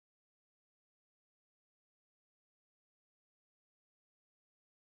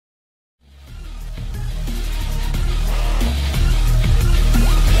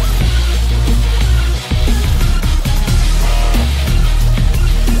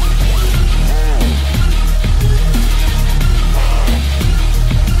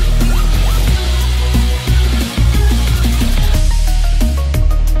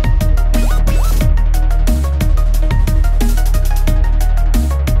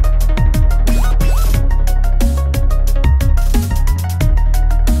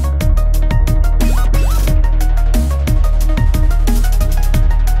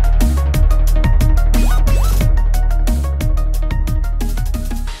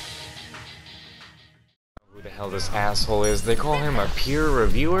hell this asshole is. They call him a peer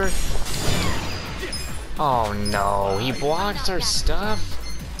reviewer? Oh no, he blocks our stuff?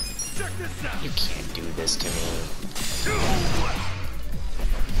 You can't do this to me.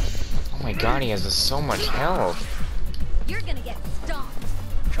 Oh my god, he has so much health. You're gonna get stomped.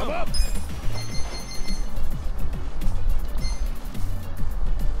 Come up.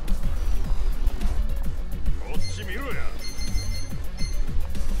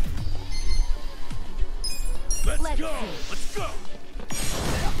 Let's go. Let's go.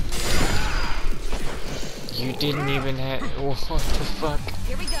 You didn't even have. What the fuck?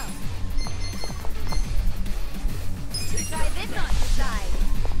 Here we go. Try this on the side.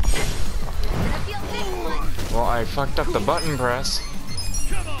 Gonna feel this one. Well, I fucked up the button press.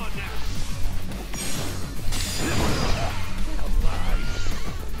 Come on now.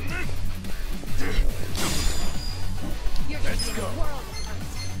 You're gonna get a world of hurt.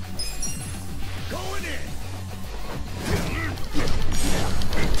 Going in.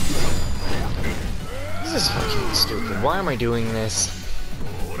 This is fucking stupid. Why am I doing this?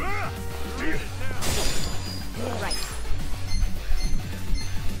 Right.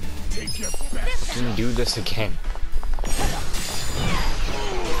 Take your best. Didn't do this again.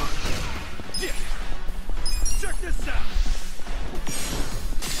 Check this out.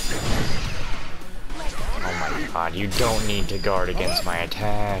 Oh my god, you don't need to guard against my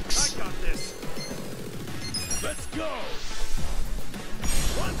attacks. I got this. Let's go.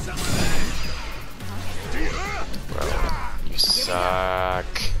 Want some of that? Bro, you suck.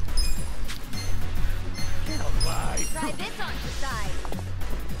 Get alive. Try this on the side.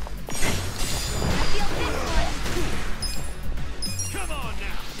 Feel this one. Come on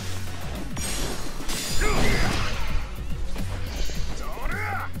now.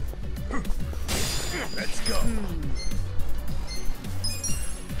 Let's go.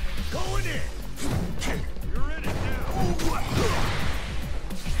 Going in. You're in it now.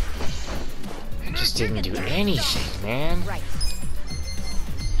 I just didn't do anything, man. Right.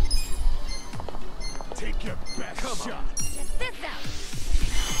 Take your best shot. Check this out.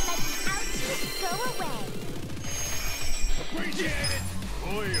 Let the ouchies go away. Appreciate it.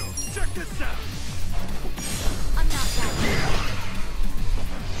 Oil. Check this out. I'm not that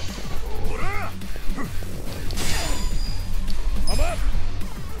I'm up.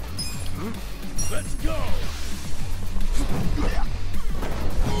 Let's go.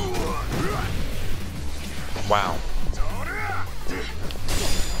 Wow.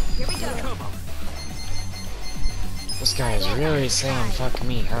 Here we go. Come on. This guy is really saying fuck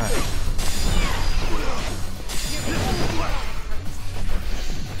me, huh?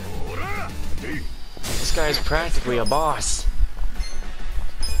 This guy is practically a boss.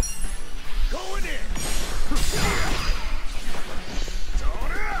 Going in.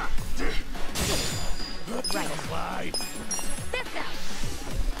 Right. Alive. This out.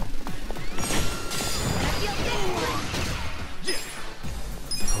 Feel this one.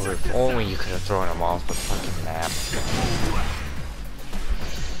 Oh, if only you could have thrown him off the fucking map.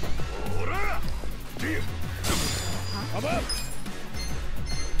 I'm up.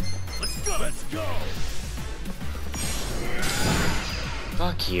 Let's go. Let's go.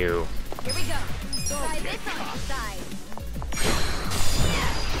 Fuck you. Here we go. Try this on the side.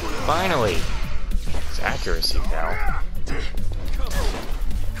 Finally! It's accuracy now. Come on.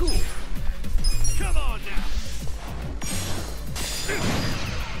 Cool. Come on now.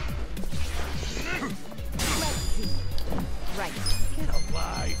 Let's see. Right. Get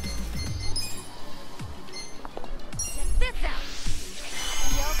alive. Check this out.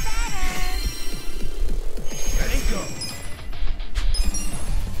 Feel better. Ready, go.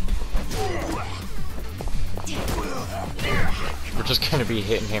 We're just gonna be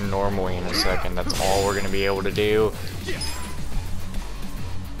hitting him normally in a second. That's all we're gonna be able to do.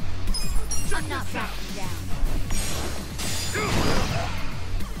 I'm not backing down.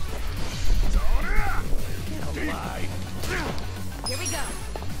 Get alive. Here we go.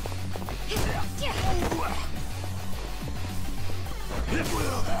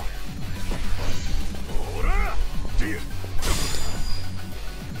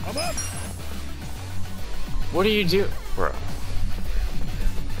 I'm up. What do you do? Bro.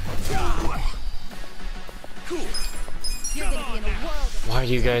 Cool. You're gonna be in a world of Why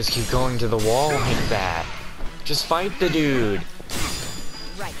do you guys keep going to the wall like that? Just fight the dude.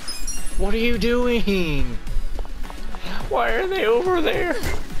 right. What are you doing? Why are they over there?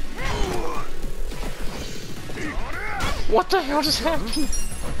 What the hell just happened?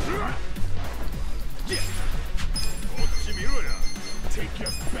 Take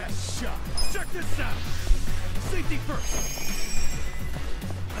your best shot. Check this out. Safety first.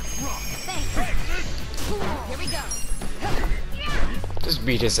 Let's rock. Thanks. Here we go. Just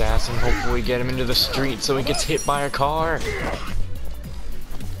beat his ass and hopefully get him into the street so he gets hit by a car.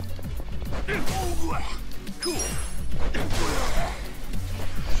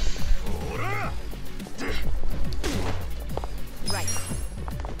 Right.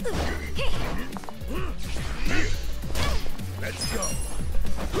 Let's go.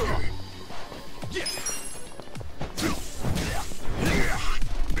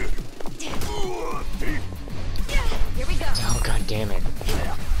 Here we go. Oh, god damn it.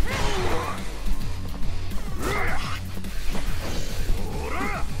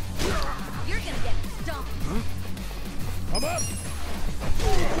 You're gonna get stomped. I'm up.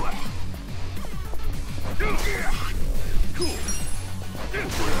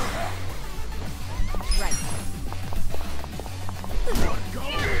 Right.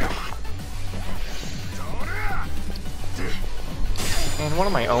 Man, one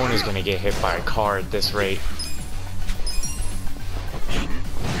of my own is gonna get hit by a car at this rate.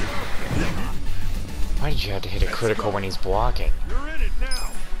 Why did you have to hit a critical when he's blocking? You're in it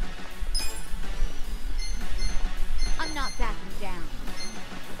now. I'm not backing down.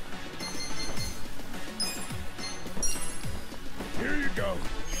 Here you go.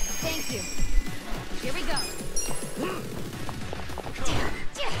 Thank you. Here we go.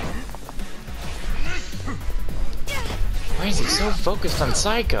 Why is he so focused on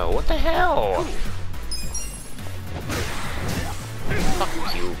Psycho? What the hell?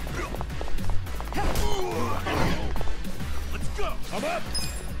 Fuck you. Let's go. I'm up.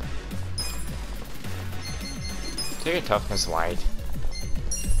 Take a toughness light.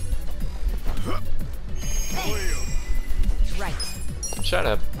 Thanks. Right. Shut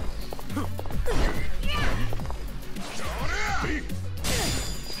up.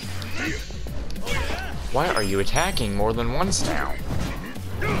 Why are you attacking more than once now?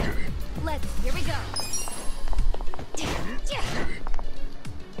 Here we go.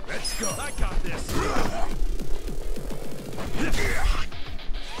 Let's go. I got this.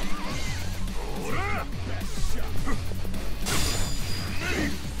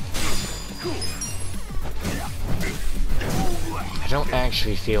 I don't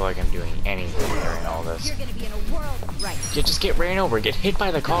actually feel like I'm doing anything during all this. You're gonna be in a world. Right. Yeah, just get ran over. Get hit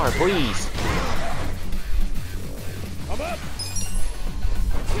by the car, please. I'm up.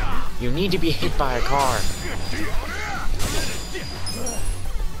 You need to be hit by a car.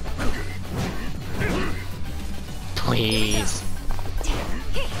 Please.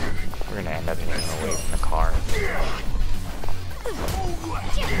 We're gonna end up hitting him away from the car.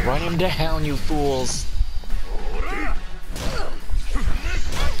 Run him down, you fools.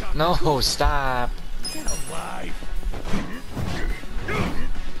 No, stop. Get alive.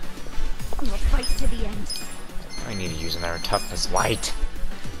 We'll fight to the end. I need to use another toughness light.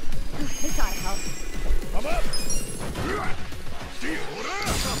 This ought to help. I'm up.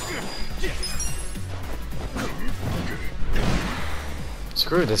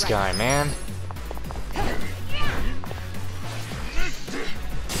 Screw this guy, man.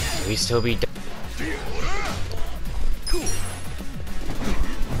 At least he'll be dead.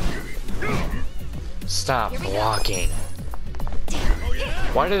 Stop blocking.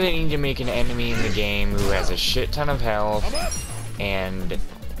 Why do they need to make an enemy in the game who has a shit ton of health and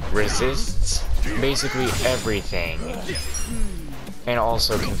resists basically everything and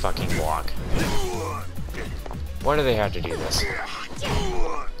also can fucking block? Why do they have to do this?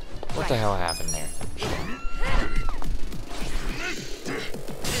 What the hell happened there?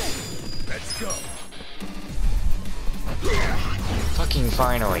 Let's go. Fucking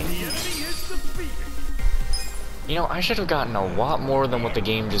finally. You know, I should have gotten a lot more than what the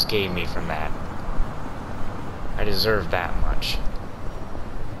game just gave me from that. I deserve that much.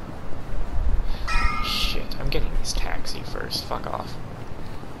 Shit, I'm getting this taxi first. Fuck off.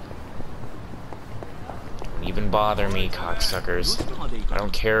 Don't even bother me, cocksuckers. I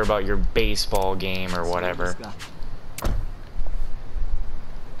don't care about your baseball game or whatever.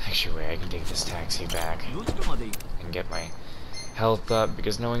 Actually, wait, I can take this taxi back and get my health up,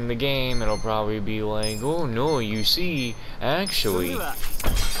 because knowing the game, it'll probably be like, oh no, you see, actually,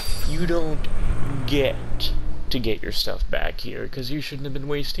 you don't get to get your stuff back here, because you shouldn't have been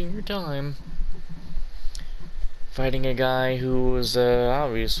wasting your time fighting a guy who was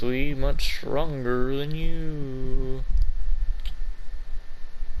obviously much stronger than you.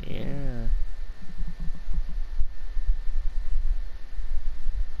 Yeah.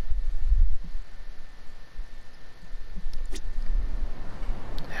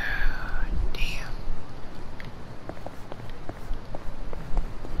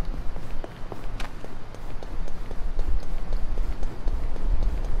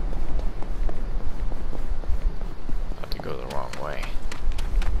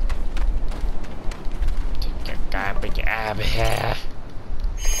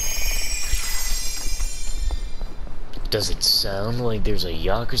 Does it sound like there's a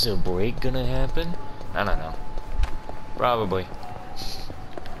Yakuza break gonna happen? I don't know. Probably.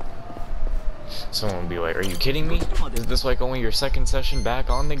 Someone will be like, are you kidding me? Is this like only your second session back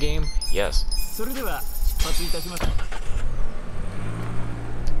on the game? Yes.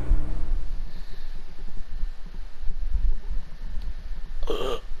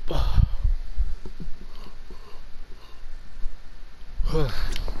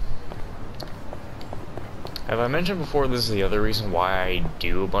 Have I mentioned before, this is the other reason why I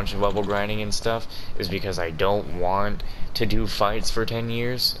do a bunch of level grinding and stuff, is because I don't want to do fights for 10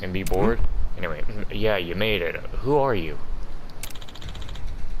 years and be bored. Anyway, yeah, you made it. Who are you?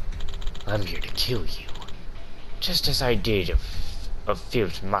 I'm here to kill you. Just as I did of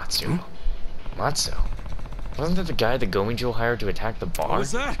Field Matsu. Matsu? Wasn't that the guy that Gomijo hired to attack the bar? What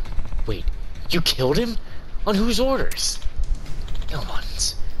was that? Wait, you killed him? On whose orders? No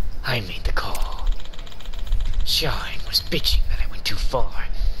one's. I made the call. Shine was bitching that I went too far,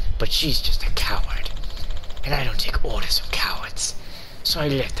 but she's just a coward. And I don't take orders from cowards. So I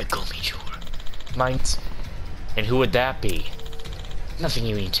let the Gomijo. Minds? And who would that be? Nothing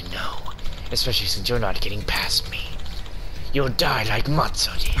you need to know, especially since you're not getting past me. You'll die like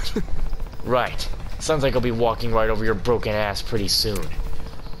Matsu did. Right. Sounds like I'll be walking right over your broken ass pretty soon.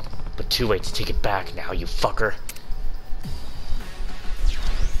 But too late to take it back now, you fucker.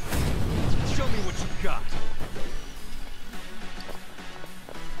 Show me what you got.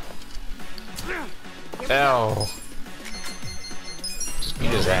 Ow. Just beat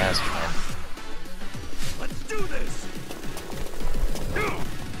his ass, man. Let's do this.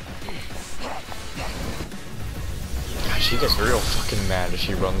 God, she gets real fucking mad if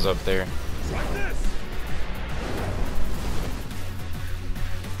she runs up there. Try this.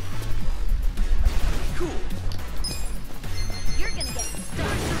 Cool. You're gonna get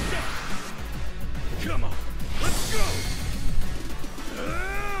stuck. Come on, let's go.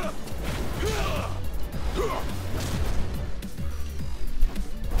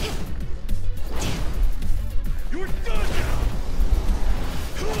 You're done now.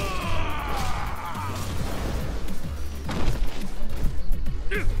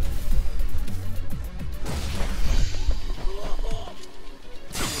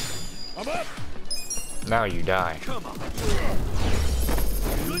 I'm up. Now you die. Come on.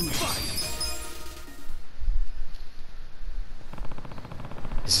 Good fight.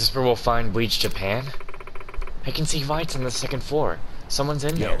 Is this where we'll find Bleach Japan? I can see lights on the second floor. Someone's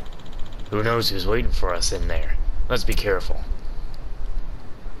in there. Who knows who's waiting for us in there? Let's be careful.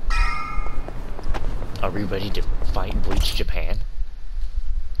 Are we ready to fight Bleach Japan?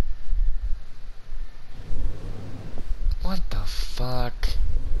 What the fuck?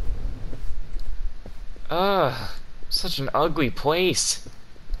 Ugh, such an ugly place.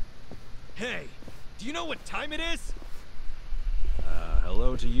 Hey, do you know what time it is?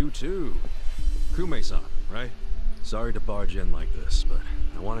 Hello to you too. Kume-san, right? Sorry to barge in like this, but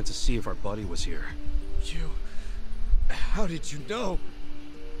I wanted to see if our buddy was here. You... How did you know?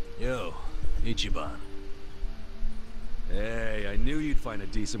 Yo, Ichiban. Hey, I knew you'd find a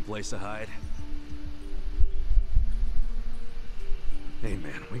decent place to hide. Hey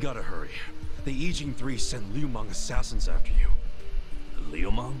man, we gotta hurry. The Ijin 3 sent Liu Mang assassins after you.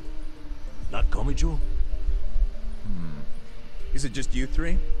 Liu Mang? Not Gomijo? Is it just you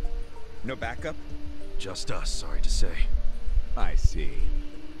three? No backup? Just us, sorry to say. I see.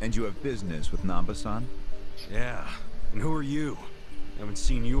 And you have business with Namba-san? Yeah, and who are you? Haven't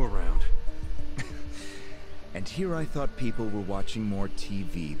seen you around. And here I thought people were watching more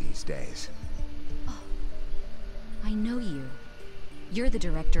TV these days. I know you. You're the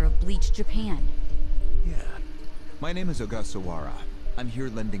director of Bleach Japan. Yeah. My name is Ogasawara. I'm here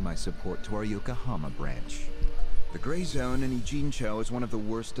lending my support to our Yokohama branch. The Gray Zone in Ijincho is one of the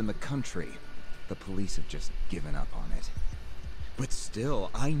worst in the country. The police have just given up on it. But still,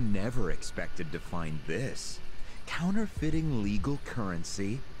 I never expected to find this. Counterfeiting legal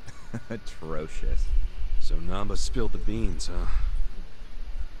currency? Atrocious. So Namba spilled the beans, huh?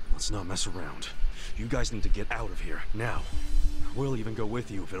 Let's not mess around. You guys need to get out of here, now. We'll even go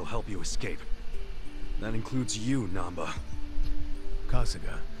with you if it'll help you escape. That includes you, Namba.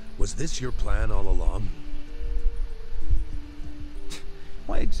 Kasuga, was this your plan all along?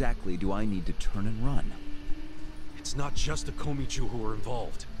 Why exactly do I need to turn and run? It's not just the Komichu who are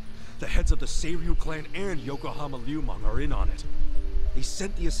involved. The heads of the Seiryu clan and Yokohama Liu Mang are in on it. They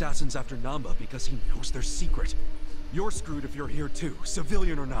sent the assassins after Namba because he knows their secret. You're screwed if you're here too,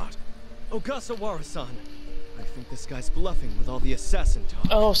 civilian or not. Ogasawara-san, I think this guy's bluffing with all the assassin talk.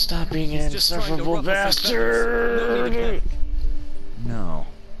 Oh, stop being an He's just trying to insufferable ruffle some feathers. No need to bastard! panic. No.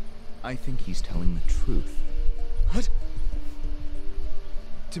 I think he's telling the truth. What?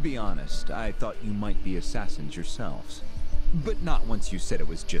 To be honest, I thought you might be assassins yourselves. But not once you said it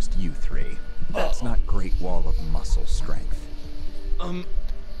was just you three. That's not Great Wall of muscle strength. I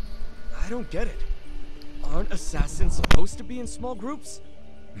don't get it. Aren't assassins supposed to be in small groups?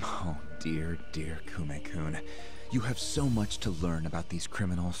 Oh, dear, dear Kume-kun. You have so much to learn about these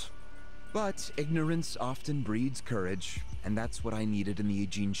criminals. But ignorance often breeds courage, and that's what I needed in the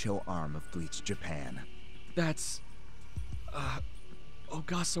Ijincho arm of Bleach Japan. That's...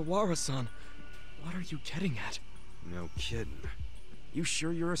 Ogasawara-san. What are you getting at? No kidding. You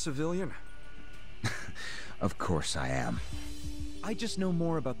sure you're a civilian? Of course I am. I just know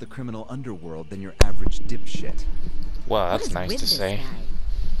more about the criminal underworld than your average dipshit. Well, What that's is nice with to this say. guy?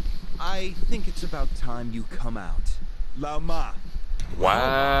 I think it's about time you come out. Lao Ma.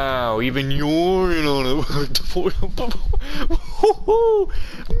 Wow, even you're in on it.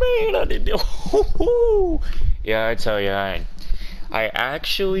 Man, I didn't. Yeah, I tell you, I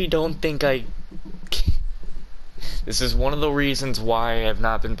actually don't think I. This is one of the reasons why I have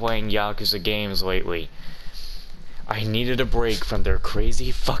not been playing Yakuza games lately. I needed a break from their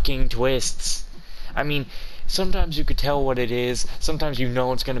crazy fucking twists. I mean, sometimes you could tell what it is, sometimes you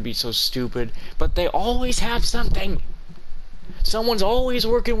know it's gonna be so stupid, but they always have something. Someone's always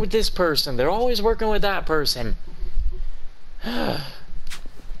working with this person, they're always working with that person. At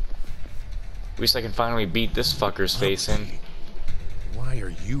least I can finally beat this fucker's face in. Why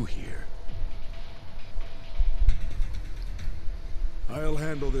are you here? I'll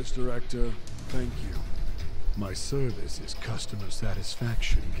handle this, Director. Thank you. My service is customer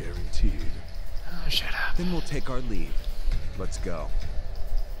satisfaction guaranteed. Oh, shut up. Then we'll take our leave. Let's go.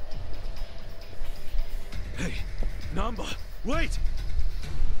 Hey, Namba, wait!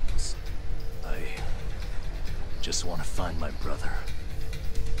 I just want to find my brother.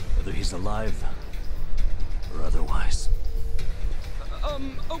 Whether he's alive or otherwise.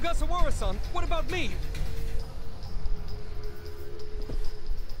 Ogasawara-san, what about me?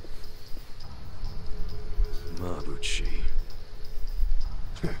 Mabuchi.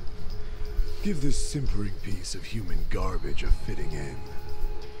 Give this simpering piece of human garbage a fitting end.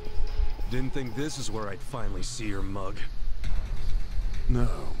 Didn't think this is where I'd finally see your mug. No,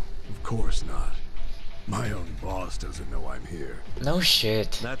 of course not. My own boss doesn't know I'm here. No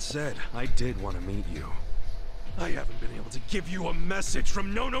shit. That said, I did want to meet you. I haven't been able to give you a message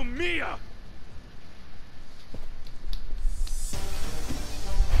from Nonomiya!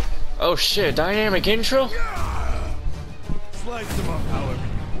 Oh shit, dynamic intro? Slice them up however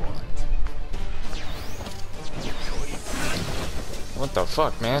you want. What the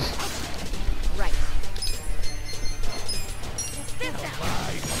fuck, man? Right.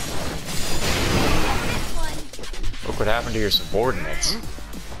 Look what happened to your subordinates.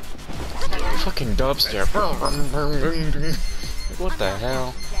 Fucking dubstep. What the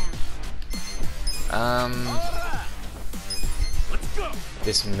hell?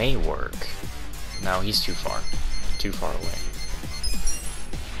 This may work. No, he's too far. Too far away.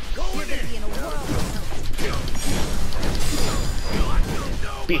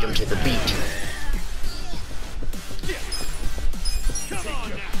 Beat him to the beat.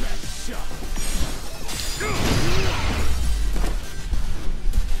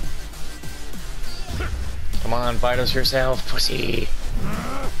 Come on, fight us yourself, pussy.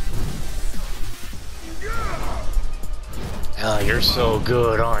 Oh, you're so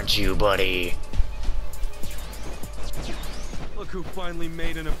good, aren't you, buddy? Look who finally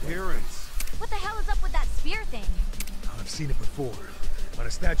made an appearance. What the hell is up with that spear thing? I've seen it before. On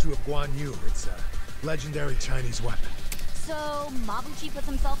a statue of Guan Yu, it's a legendary Chinese weapon. So, Mabuchi puts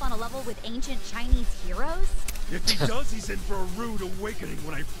himself on a level with ancient Chinese heroes? If he does, he's in for a rude awakening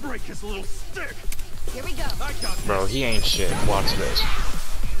when I break his little stick. Here we go. I got this. Bro, he ain't shit. Watch this.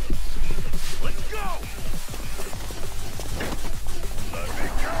 Let's go! Let me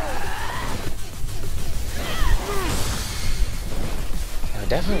go! It'll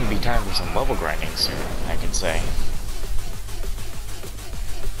definitely be time for some level grinding soon, I can say.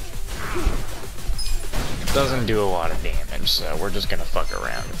 Doesn't do a lot of damage, so we're just gonna fuck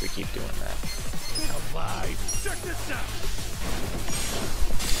around if we keep doing that. Alive! Check this out!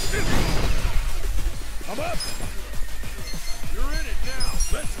 I'm up! You're in it now!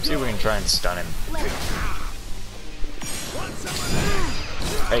 Let's See if we can try and stun him. Want some of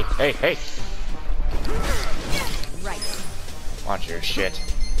that? Hey, hey, hey! Right. Watch your shit.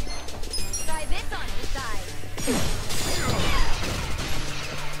 Try this on your side.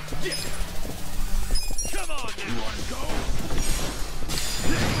 Come on wanna go?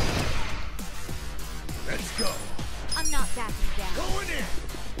 Let's go. I'm not backing down. Going in.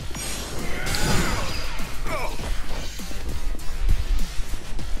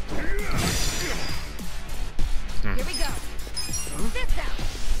 Here we go. This out.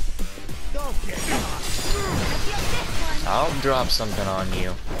 Don't get caught. I feel this one. I'll drop something on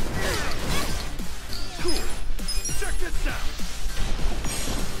you. Cool. Check this out.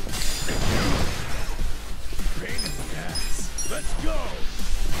 Pain in the ass. Let's go.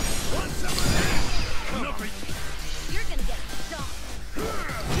 Want some of that? Enough of You're gonna get stomped.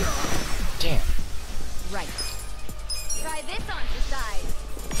 Damn. Right. Try this on for size.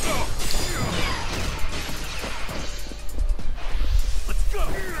 Let's go.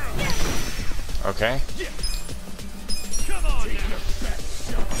 Okay. Come on. Take your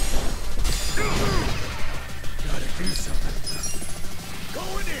best shot. Gotta do something.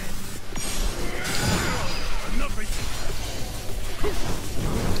 Going in. Enough of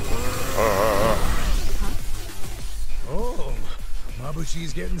Oh,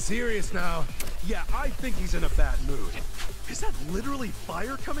 Mabushi's getting serious now. Yeah, I think he's in a bad mood. Is that literally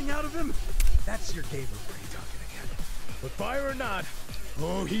fire coming out of him? That's your gamer brain talking again. But fire or not,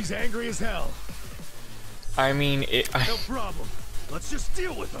 oh, he's angry as hell. I mean, No problem. Let's just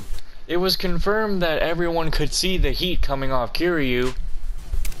deal with him. it was confirmed that everyone could see the heat coming off Kiryu.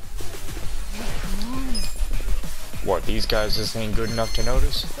 What, these guys just ain't good enough to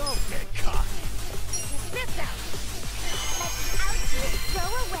notice? Don't get caught. This out. Let's out you throw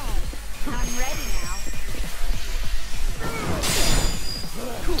away. I'm ready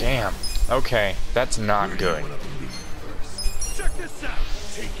now. Damn. Okay, that's not good. Check this out.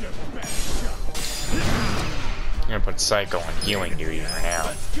 Take your best shot. I'm gonna put Psycho on healing duty for now.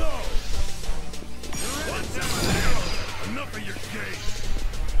 Let's go. Enough of your game.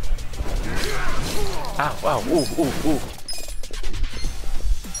 Ow, ow, ooh, ooh, ooh.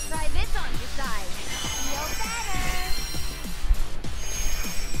 Try this on your side. Feel better.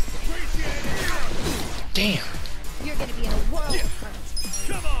 Damn. You're gonna be in a world of hurt.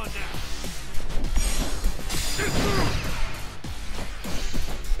 Come on now.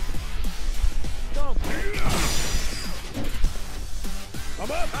 I'm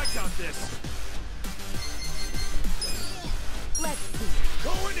up. I got this. Let's see.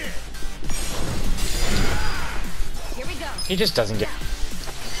 Going in. Here we go. He just doesn't get.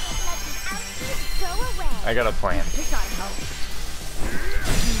 Let's out you throw away. I got a plan. This ought to help.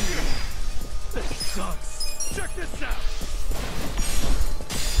 This sucks. Check this out.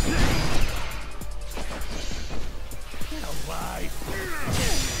 Get alive.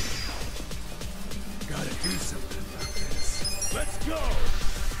 Gotta do something about this. Let's go.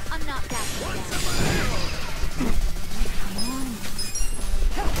 I'm not backing down.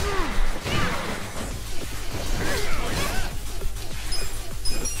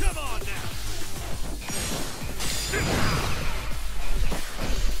 Come on now.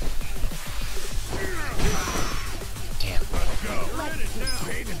 Damn. Let's go. Ready now.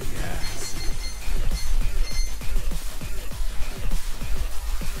 Pain in the ass.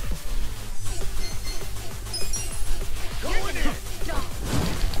 Going in. Stop.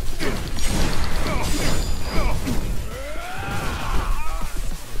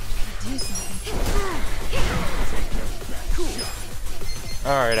 Do something.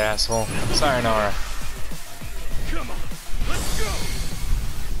 Alright, asshole. Sayonara. Come on. Let's go.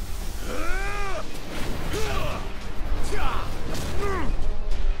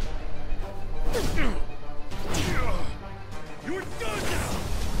 You're done now.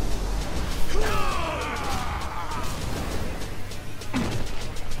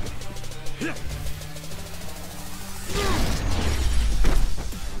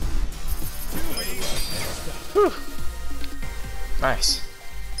 Whew. Nice.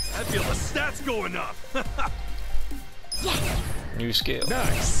 I feel the stats going up. New skill.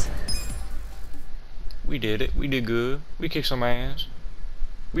 Nice. We did it. We did good. We kicked some ass.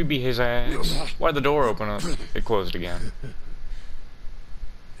 We beat his ass. Why'd the door open up? It closed again.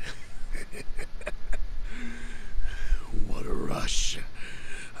 What a rush.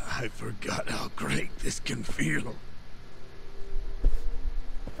 I forgot how great this can feel.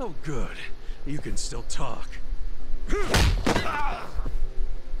 Oh, good. You can still talk.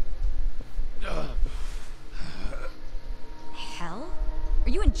 Hell? Are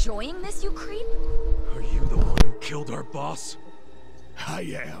you enjoying this, you creep? Are you the one who killed our boss? I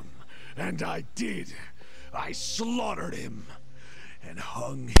am, and I did. I slaughtered him and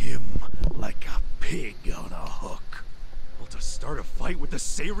hung him like a pig on a hook. Well, to start a fight with the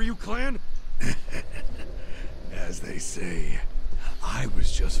Seiryu clan? As they say, I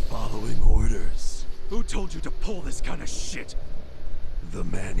was just following orders. Who told you to pull this kind of shit? The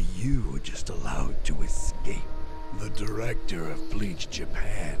man you just allowed to escape. The director of Bleach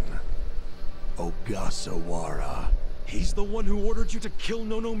Japan. Ogasawara. He's the one who ordered you to kill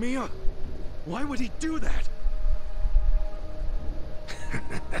Nonomiya? Why would he do that?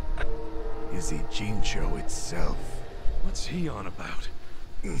 Is he Jincho itself? What's he on about?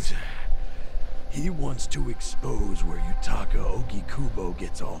 He wants to expose where Yutaka Ogikubo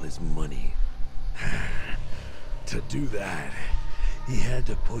gets all his money. To do that, he had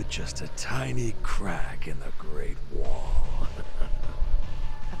to put just a tiny crack in the Great Wall.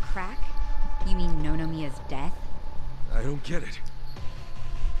 A crack? You mean Nonomiya's death? I don't get it.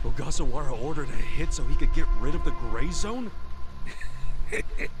 Ogasawara ordered a hit so he could get rid of the Gray Zone?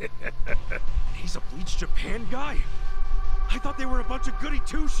 He's a Bleach Japan guy? I thought they were a bunch of goody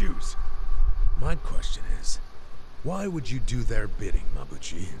two-shoes. My question is, why would you do their bidding,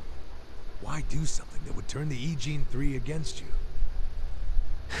 Mabuchi? Why do something that would turn the Ijin 3 against you?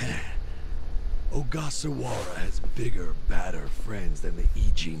 Ogasawara has bigger, badder friends than the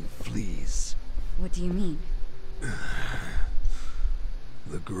Ijin fleas. What do you mean?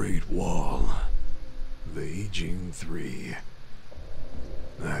 The Great Wall. The Ijin 3.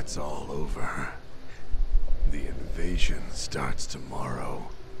 That's all over. The invasion starts tomorrow.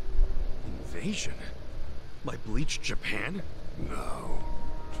 Invasion? By Bleach Japan? No.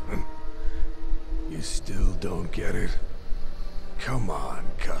 You still don't get it? Come on,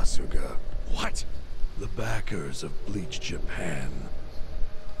 Kasuga. What? The backers of Bleach Japan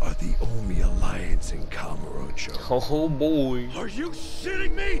are the Omi Alliance in Kamurocho. Oh boy. Are you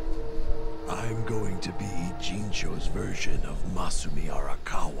shitting me? I'm going to be Jincho's version of Masumi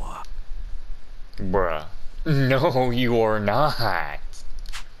Arakawa. Bruh. No, you are not.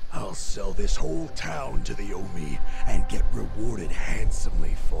 I'll sell this whole town to the Omi and get rewarded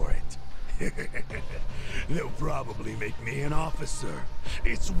handsomely for it. They'll probably make me an officer.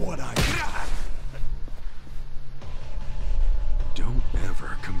 It's what I... Don't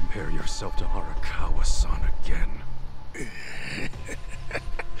ever compare yourself to Arakawa-san again.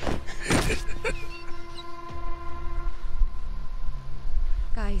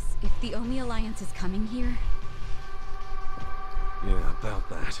 Guys, if the Omi Alliance is coming here... Yeah, about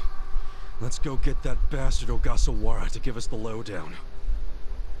that. Let's go get that bastard Ogasawara to give us the lowdown.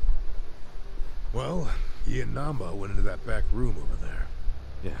 Well, he and Namba went into that back room over there.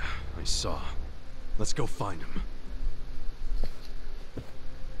 Yeah, I saw. Let's go find him.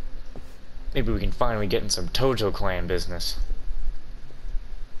 Maybe we can finally get in some Tojo clan business.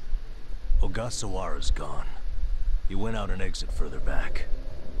 Ogasawara's gone. He went out an exit further back.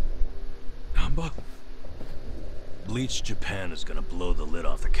 Namba? Bleach Japan is gonna blow the lid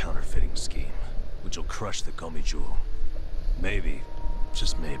off the counterfeiting scheme, which will crush the Gomiju. Maybe,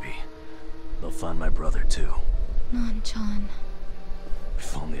 just maybe, they'll find my brother too. Non-chan.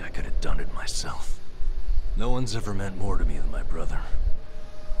 If only I could have done it myself. No one's ever meant more to me than my brother.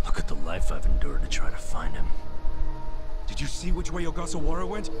 Look at the life I've endured to try to find him. Did you see which way Ogasawara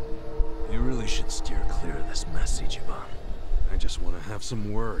went? You really should steer clear of this mess, Ichiban. I just want to have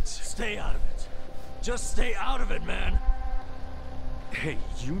some words. Stay out of it. Just stay out of it, man! Hey,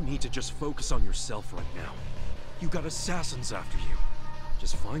 you need to just focus on yourself right now. You got assassins after you.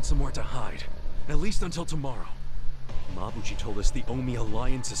 Just find somewhere to hide. At least until tomorrow. Mabuchi told us the Omi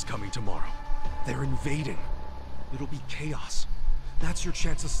Alliance is coming tomorrow. They're invading. It'll be chaos. That's your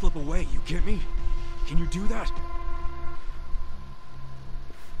chance to slip away, you get me? Can you do that?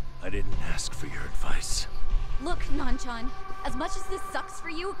 I didn't ask for your advice. Look, Non-chan, as much as this sucks for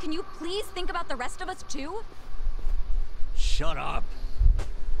you, can you please think about the rest of us too? Shut up!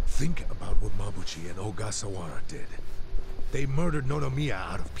 Think about what Mabuchi and Ogasawara did. They murdered Nonomiya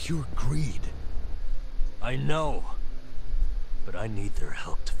out of pure greed. I know. But I need their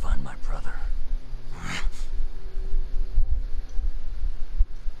help to find my brother.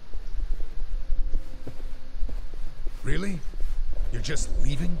 Really? You're just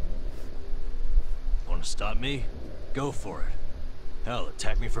leaving? Want to stop me? Go for it. Hell,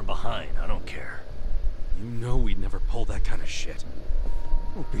 attack me from behind. I don't care. You know we'd never pull that kind of shit.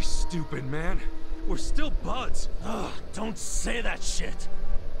 Don't be stupid, man. We're still buds. Ugh, don't say that shit.